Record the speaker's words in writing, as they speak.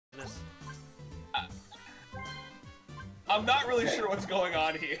Goodness. I'm not really sure what's going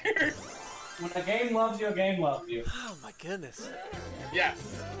on here. When a game loves you, a game loves you. Oh my goodness.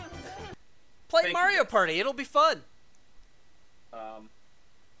 Yes. Play Thank Mario you. Party. It'll be fun.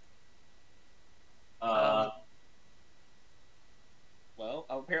 Well,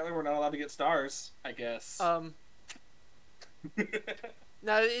 apparently we're not allowed to get stars, I guess. No,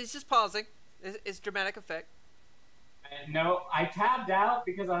 it's just pausing. It's dramatic effect. No, I tabbed out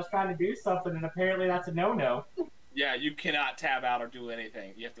because I was trying to do something, and apparently that's a no-no. Yeah, you cannot tab out or do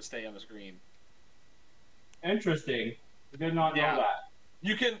anything. You have to stay on the screen. Interesting. I did not know that.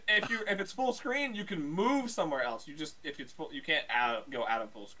 You can if it's full screen, you can move somewhere else. You just if it's full, you can't go out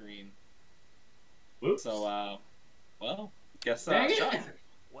of full screen. Oops. So well, guess Dang Sean, it.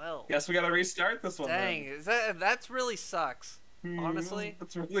 Well. guess we gotta restart this one. Dang, that's really sucks. Honestly,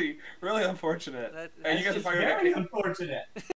 that's really unfortunate. That- And you guys It's are probably very unfortunate.